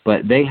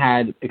 But they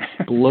had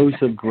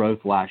explosive growth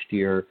last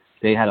year.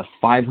 They had a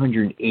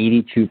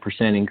 582%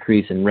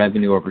 increase in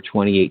revenue over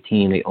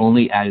 2018. They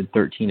only added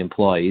 13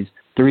 employees.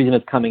 The reason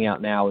it's coming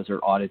out now is their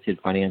audited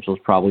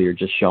financials probably are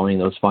just showing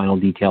those final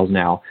details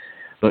now.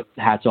 But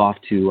hats off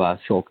to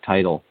Silk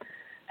Title.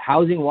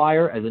 Housing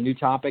Wire as a new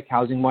topic.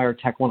 Housing Wire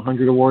Tech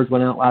 100 Awards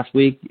went out last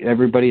week.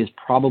 Everybody has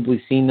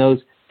probably seen those.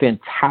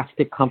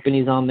 Fantastic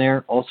companies on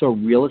there. Also,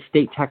 Real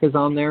Estate Tech is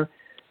on there.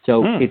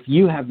 So if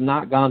you have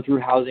not gone through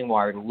Housing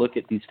Wire to look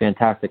at these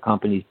fantastic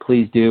companies,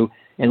 please do.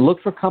 And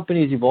look for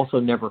companies you've also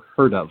never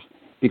heard of,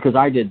 because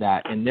I did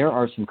that. And there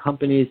are some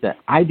companies that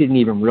I didn't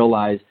even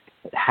realize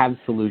have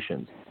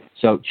solutions.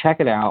 So check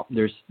it out.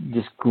 There's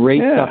just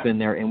great stuff in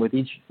there. And with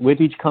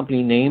each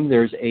company name,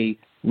 there's a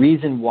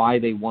reason why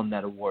they won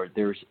that award.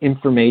 There's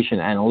information,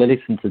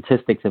 analytics, and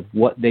statistics of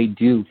what they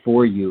do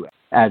for you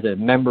as a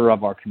member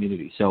of our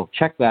community. So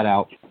check that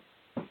out.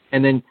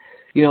 And then,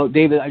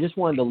 David, I just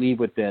wanted to leave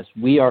with this.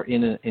 We are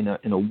in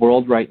a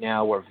world right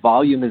now where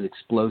volume is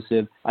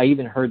explosive. I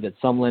even heard that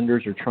some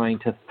lenders are trying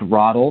to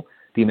throttle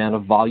the amount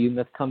of volume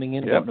that's coming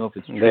in. I don't know if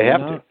it's true they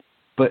have or not.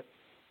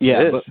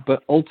 to.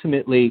 But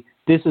ultimately,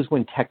 this is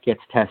when tech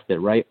gets tested,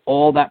 right?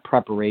 All that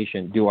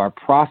preparation. Do our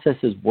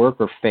processes work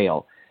or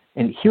fail?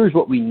 And here's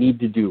what we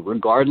need to do.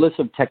 Regardless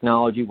of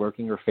technology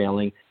working or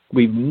failing,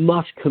 we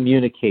must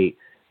communicate.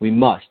 We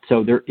must.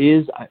 So there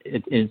is,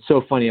 it's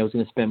so funny, I was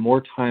going to spend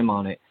more time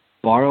on it,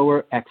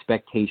 borrower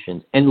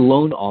expectations and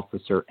loan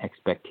officer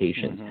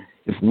expectations.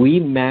 If we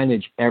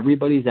manage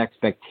everybody's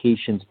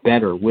expectations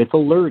better with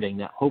alerting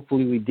that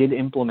hopefully we did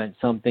implement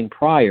something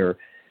prior,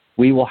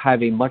 we will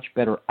have a much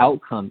better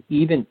outcome,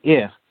 even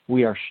if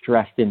we are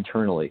stressed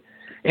internally.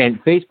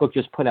 And Facebook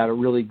just put out a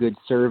really good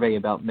survey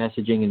about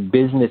messaging and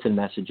business and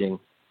messaging.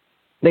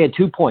 They had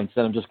 2 points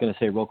that I'm just going to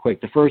say real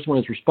quick. The first one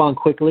is respond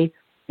quickly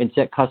and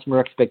set customer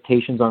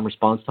expectations on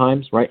response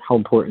times, right? How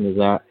important is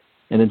that?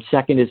 And then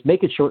second is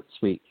make it short and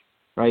sweet,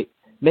 right?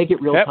 Make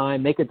it real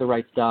time, make it the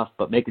right stuff,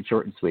 but make it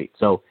short and sweet.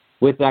 So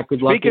with that,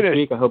 good luck this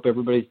week. I hope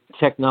everybody's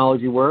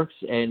technology works,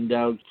 and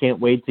can't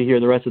wait to hear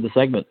the rest of the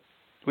segment.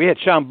 We had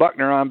Sean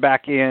Buckner on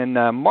back in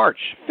March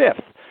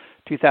 5th.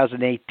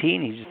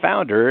 2018. He's the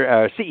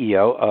founder,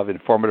 CEO of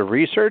Informative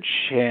Research,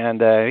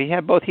 and he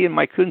and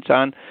Mike Kuntz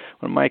on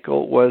when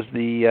Michael was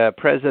the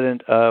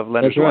president of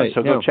Lenders One.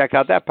 So go check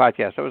out that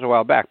podcast. That was a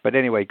while back. But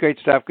anyway, great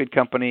stuff, good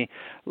company.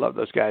 Love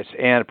those guys,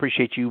 and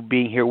appreciate you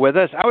being here with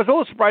us. I was a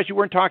little surprised you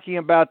weren't talking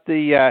about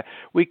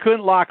we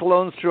couldn't lock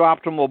loans through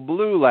Optimal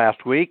Blue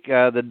last week,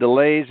 the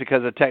delays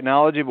because of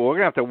technology, but we're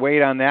going to have to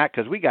wait on that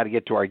because we got to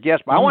get to our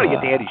guest. But I want to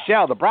get to Andy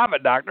Schell, the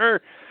profit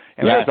doctor,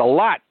 and there's a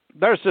lot.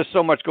 There's just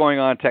so much going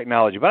on in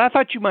technology. But I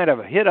thought you might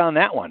have hit on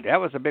that one.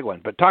 That was a big one.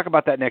 But talk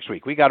about that next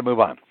week. We got to move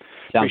on.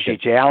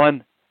 Appreciate you,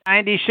 Allen.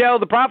 Andy Schell,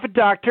 the Profit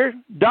Doctor.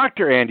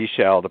 Dr. Andy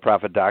Schell, the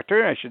Profit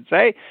Doctor, I should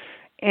say.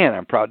 And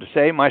I'm proud to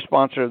say, my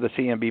sponsor of the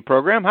CMB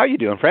program. How you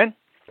doing, friend?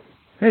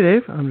 Hey,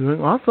 Dave. I'm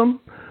doing awesome.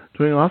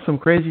 Doing awesome.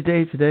 Crazy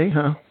day today,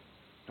 huh?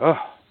 Oh,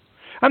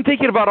 I'm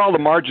thinking about all the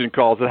margin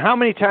calls and how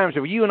many times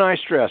have you and I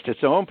stressed it's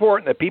so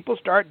important that people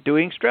start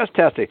doing stress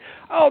testing.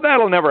 Oh,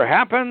 that'll never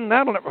happen.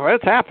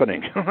 It's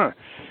happening.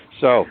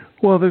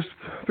 Well, there's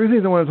 3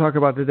 things I want to talk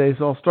about today.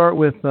 So I'll start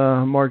with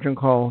the margin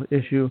call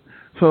issue.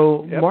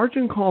 So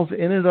margin calls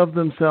in and of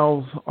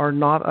themselves are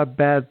not a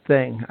bad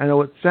thing. I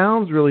know it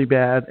sounds really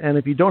bad, and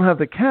if you don't have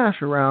the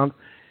cash around,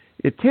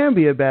 it can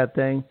be a bad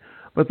thing.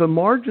 But the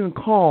margin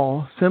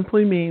call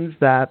simply means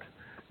that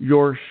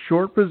your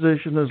short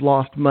position has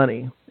lost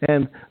money.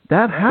 And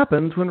that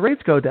happens when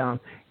rates go down.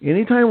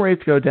 Anytime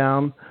rates go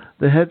down,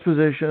 the hedge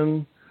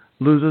position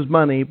loses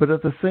money. But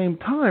at the same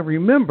time,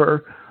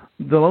 remember,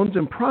 the loans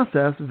in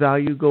process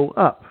value go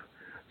up.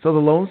 So the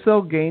loan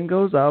sale gain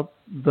goes up,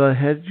 the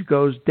hedge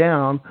goes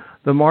down.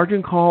 The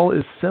margin call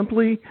is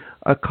simply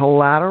a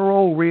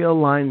collateral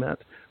realignment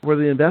where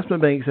the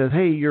investment bank says,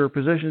 hey, your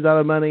position's out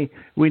of money,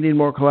 we need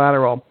more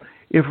collateral.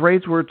 If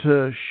rates were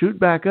to shoot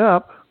back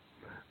up,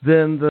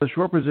 then the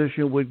short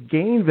position would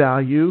gain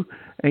value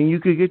and you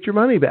could get your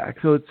money back.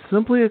 So it's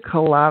simply a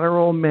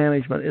collateral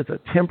management. It's a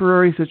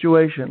temporary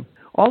situation.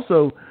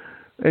 Also,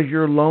 as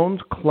your loans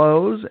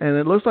close and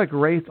it looks like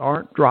rates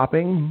aren't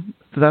dropping,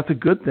 so that's a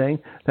good thing.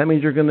 That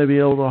means you're going to be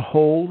able to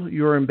hold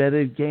your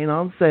embedded gain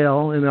on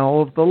sale in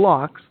all of the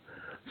locks.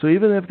 So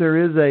even if there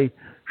is a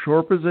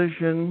short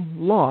position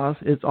loss,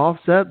 it's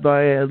offset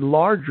by a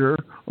larger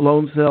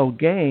loan sale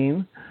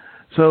gain.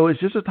 So it's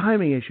just a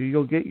timing issue.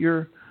 You'll get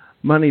your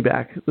money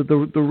back. The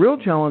real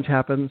challenge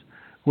happens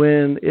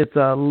when it's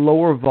a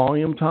lower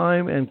volume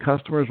time and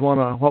customers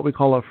want what we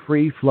call a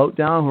free float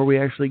down, where we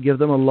actually give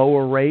them a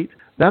lower rate.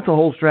 That's a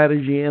whole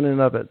strategy in and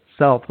of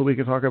itself that we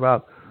can talk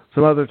about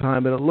some other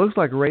time. But it looks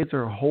like rates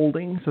are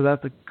holding, so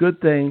that's a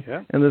good thing.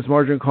 Yeah. And this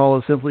margin call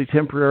is simply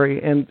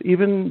temporary. And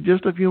even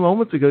just a few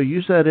moments ago,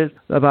 you said it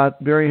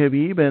about Barry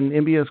Habib, and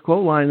MBS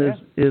Quote Line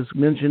is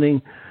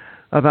mentioning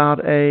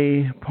about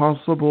a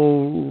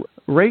possible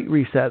rate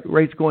reset,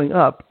 rates going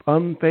up,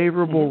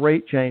 unfavorable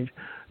rate change.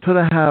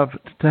 To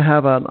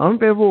have an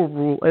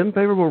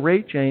unfavorable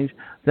rate change,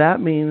 that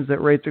means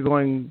that rates are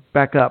going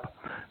back up.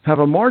 To have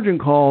a margin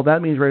call,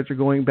 that means rates are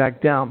going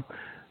back down.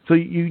 So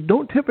you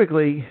don't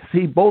typically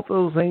see both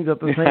those things at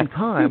the same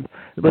time.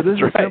 But this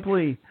is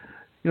simply,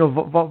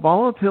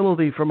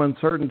 volatility from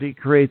uncertainty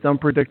creates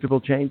unpredictable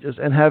changes.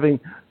 And having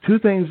two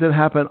things that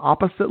happen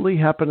oppositely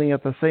happening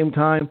at the same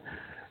time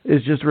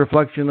is just a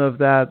reflection of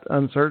that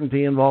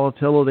uncertainty and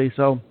volatility.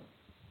 So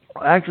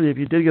actually, if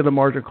you did get a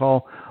margin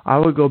call, I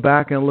would go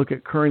back and look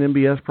at current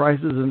MBS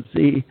prices and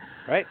see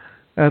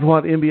at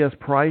what MBS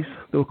price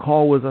the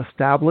call was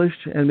established,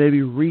 and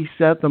maybe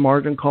reset the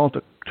margin call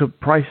to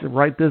price it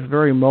right this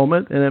very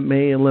moment, and it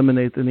may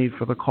eliminate the need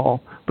for the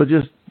call. But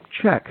just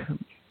check.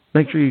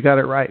 Make sure you got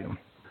it right.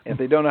 If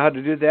they don't know how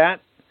to do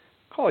that,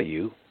 call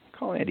you.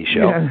 Call Andy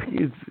Schell.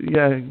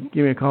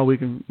 Give me a call. We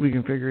can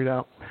figure it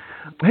out.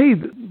 Hey,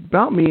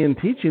 about me and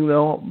teaching,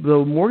 though,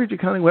 the mortgage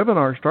accounting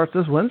webinar starts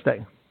this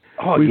Wednesday.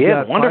 Oh, We've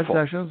got wonderful.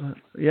 5 sessions.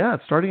 Yeah,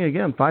 it's starting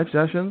again, 5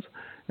 sessions.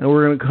 And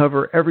we're going to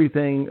cover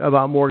everything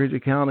about mortgage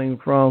accounting,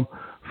 from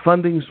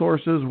funding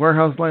sources,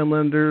 warehouse line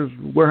lender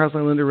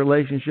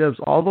relationships,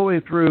 all the way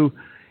through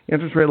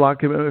interest rate lock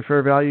commitment,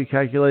 fair value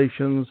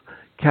calculations,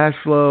 cash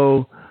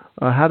flow,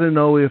 how to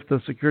know if the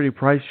security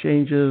price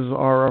changes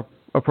are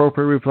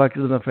appropriately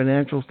reflected in the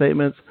financial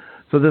statements.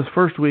 So this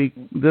first week,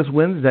 this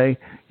Wednesday,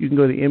 you can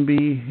go to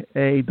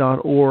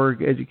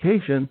mba.org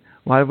education,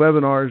 live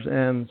webinars,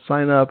 and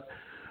sign up.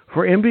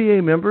 For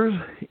MBA members,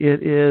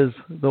 it is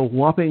the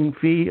whopping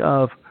fee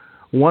of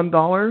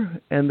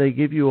 $1, and they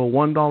give you a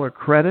 $1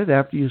 credit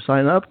after you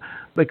sign up.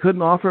 They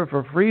couldn't offer it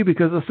for free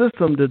because the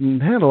system didn't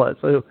handle it.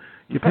 So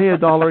you pay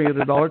 $1, you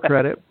get a $1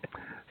 credit.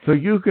 So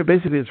you could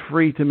basically, it's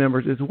free to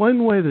members. It's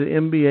one way that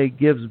MBA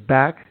gives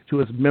back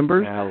to its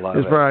members,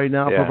 is by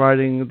now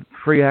providing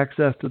free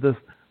access to this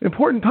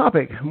important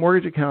topic,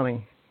 mortgage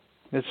accounting.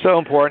 It's so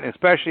important,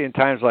 especially in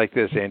times like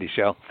this, Andy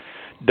Schell.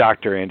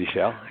 Dr. Andy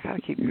Schell. I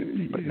gotta keep.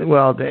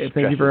 Well, Dave,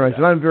 thank you very much.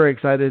 And I'm very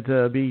excited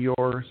to be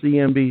your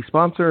CMB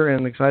sponsor,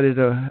 and excited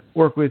to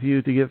work with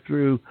you to get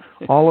through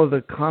all of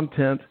the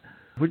content,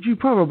 which you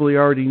probably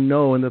already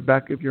know in the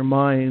back of your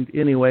mind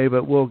anyway,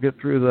 but we'll get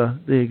through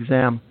the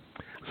exam.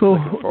 So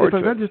if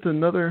I've got just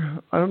another,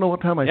 I don't know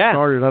what time I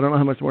started. I don't know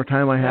how much more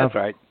time I have. That's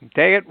right.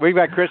 Take it. We've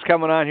got Chris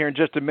coming on here in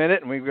just a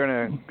minute, and we're going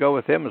to go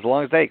with him as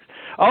long as it takes.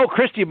 Oh,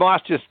 Christy Moss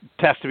just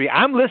texted me.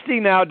 I'm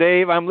listening now,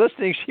 Dave. I'm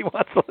listening. She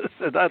wants to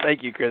listen. Oh,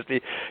 thank you,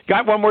 Christy.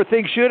 Got one more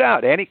thing. Shoot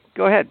out. Andy,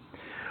 go ahead.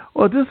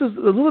 Well, this is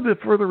a little bit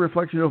further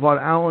reflection of what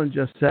Allen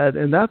just said,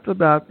 and that's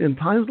about in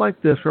times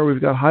like this where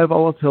we've got high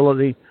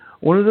volatility,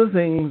 one of the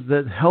things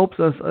that helps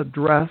us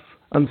address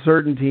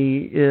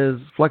uncertainty is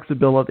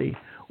flexibility.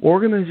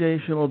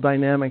 Organizational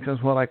dynamics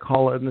is what I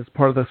call it, and it's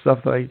part of the stuff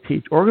that I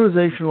teach.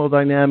 Organizational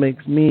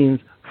dynamics means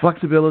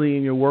flexibility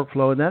in your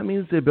workflow, and that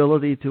means the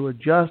ability to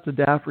adjust,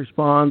 adapt,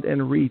 respond,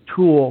 and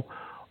retool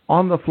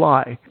on the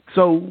fly.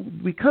 So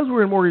because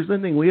we're in mortgage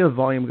lending, we have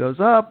volume goes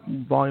up,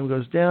 volume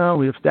goes down,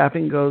 we have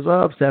staffing goes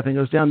up, staffing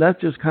goes down.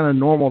 That's just kind of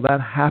normal. That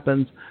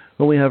happens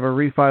when we have a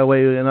refi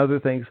wave and other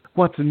things.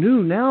 What's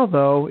new now,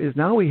 though, is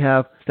now we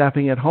have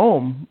staffing at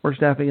home or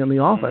staffing in the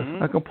office,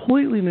 a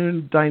completely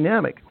new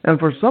dynamic. And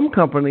for some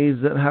companies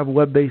that have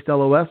web-based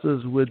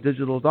LOSs with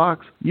digital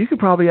docs, you could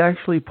probably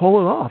actually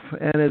pull it off.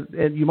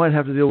 And you might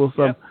have to deal with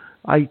some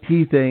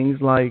IT things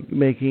like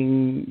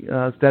making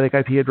static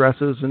IP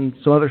addresses and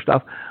some other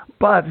stuff.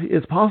 But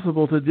it's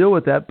possible to deal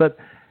with that. But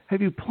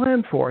Have you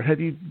planned for it?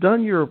 Have you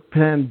done your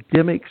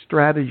pandemic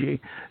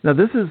strategy? Now,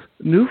 this is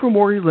new for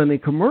mortgage lending.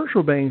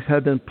 Commercial banks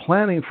have been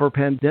planning for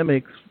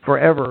pandemics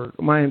forever.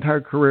 My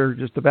entire career,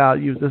 just about.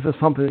 This is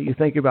something that you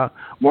think about.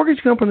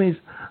 Mortgage companies,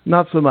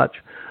 not so much.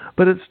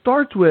 But it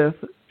starts with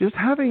just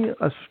having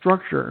a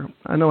structure.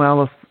 I know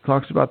Alice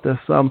talks about this.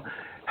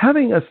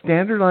 Having a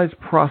standardized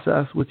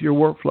process with your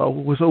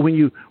workflow. So when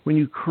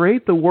you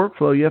create the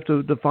workflow, you have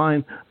to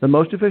define the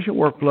most efficient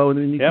workflow, and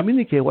then you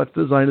communicate what's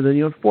designed, and then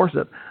you enforce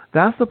it.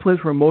 That's the place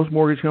where most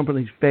mortgage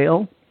companies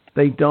fail.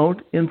 They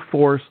don't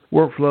enforce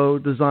workflow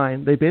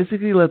design. They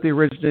basically let the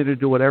originator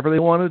do whatever they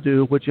want to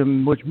do, which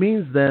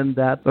means then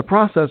that the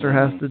processor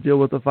has to deal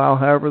with the file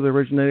however the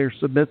originator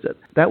submits it.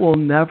 That will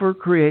never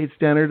create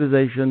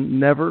standardization,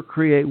 never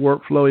create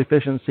workflow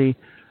efficiency, !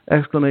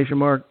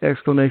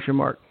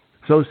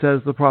 So says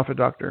the Profit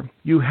Doctor.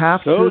 You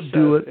have to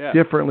do it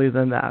differently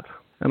than that.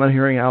 And I'm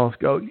hearing Alice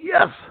go,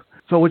 yes!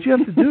 So what you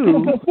have to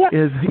do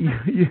is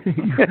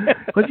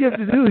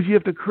you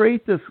have to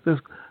create this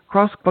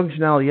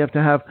cross-functionality. You have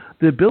to have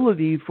the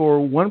ability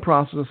for one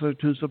processor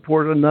to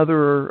support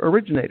another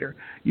originator.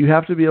 You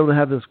have to be able to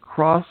have this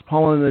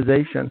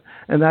cross-pollination.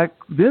 And that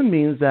then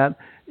means that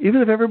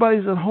even if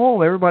everybody's at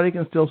home, everybody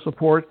can still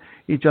support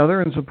each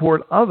other and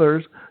support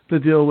others to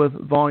deal with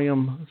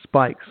volume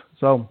spikes.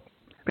 So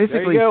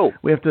basically,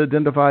 we have to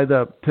identify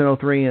the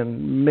 1003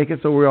 and make it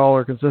so we all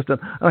are consistent.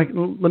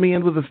 Let me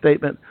end with a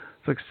statement.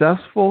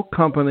 Successful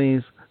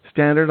companies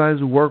standardize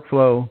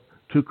workflow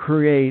to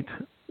create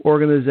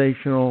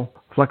organizational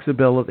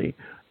flexibility.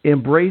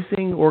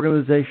 Embracing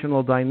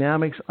organizational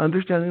dynamics,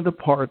 understanding the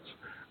parts,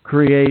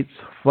 creates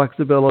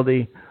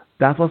flexibility.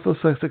 That's what the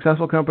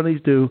successful companies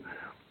do.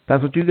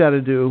 That's what you got to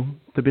do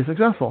to be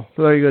successful.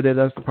 So there you go, Dave.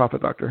 That's the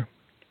Profit Doctor.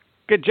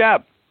 Good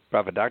job,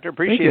 Profit Doctor.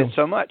 Appreciate it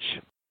so much.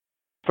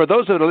 For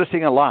those that are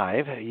listening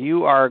live,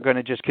 you are going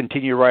to just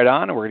continue right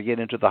on, and we're going to get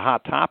into the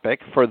hot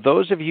topic. For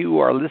those of you who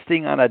are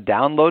listening on a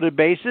downloaded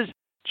basis,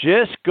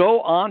 just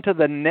go on to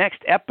the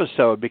next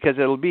episode because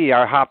it'll be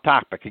our hot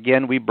topic.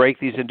 Again, we break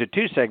these into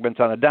two segments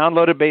on a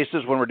downloaded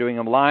basis. When we're doing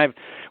them live,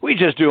 we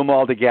just do them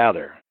all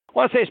together. I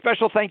want to say a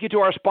special thank you to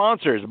our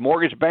sponsors,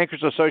 Mortgage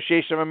Bankers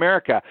Association of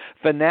America,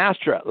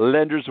 Finastra,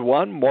 Lenders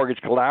One,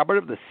 Mortgage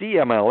Collaborative, the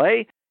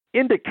CMLA,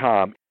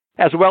 Indicom,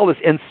 as well as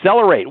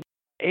Accelerate,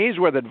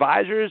 Ainsworth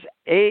Advisors,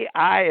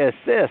 AI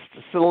Assist,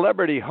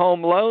 Celebrity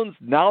Home Loans,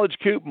 Knowledge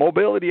Coop,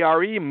 Mobility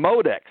RE,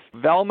 Modex,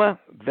 Velma,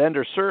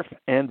 Vendor Surf,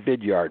 and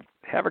Vidyard.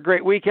 Have a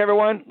great week,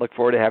 everyone. Look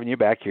forward to having you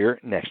back here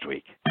next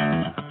week.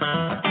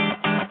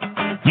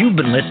 You've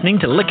been listening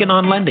to Lykken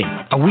on Lending,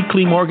 a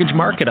weekly mortgage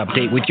market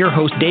update with your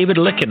host, David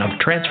Lykken of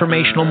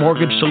Transformational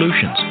Mortgage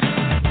Solutions.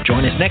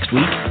 Join us next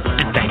week,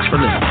 and thanks for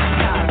listening.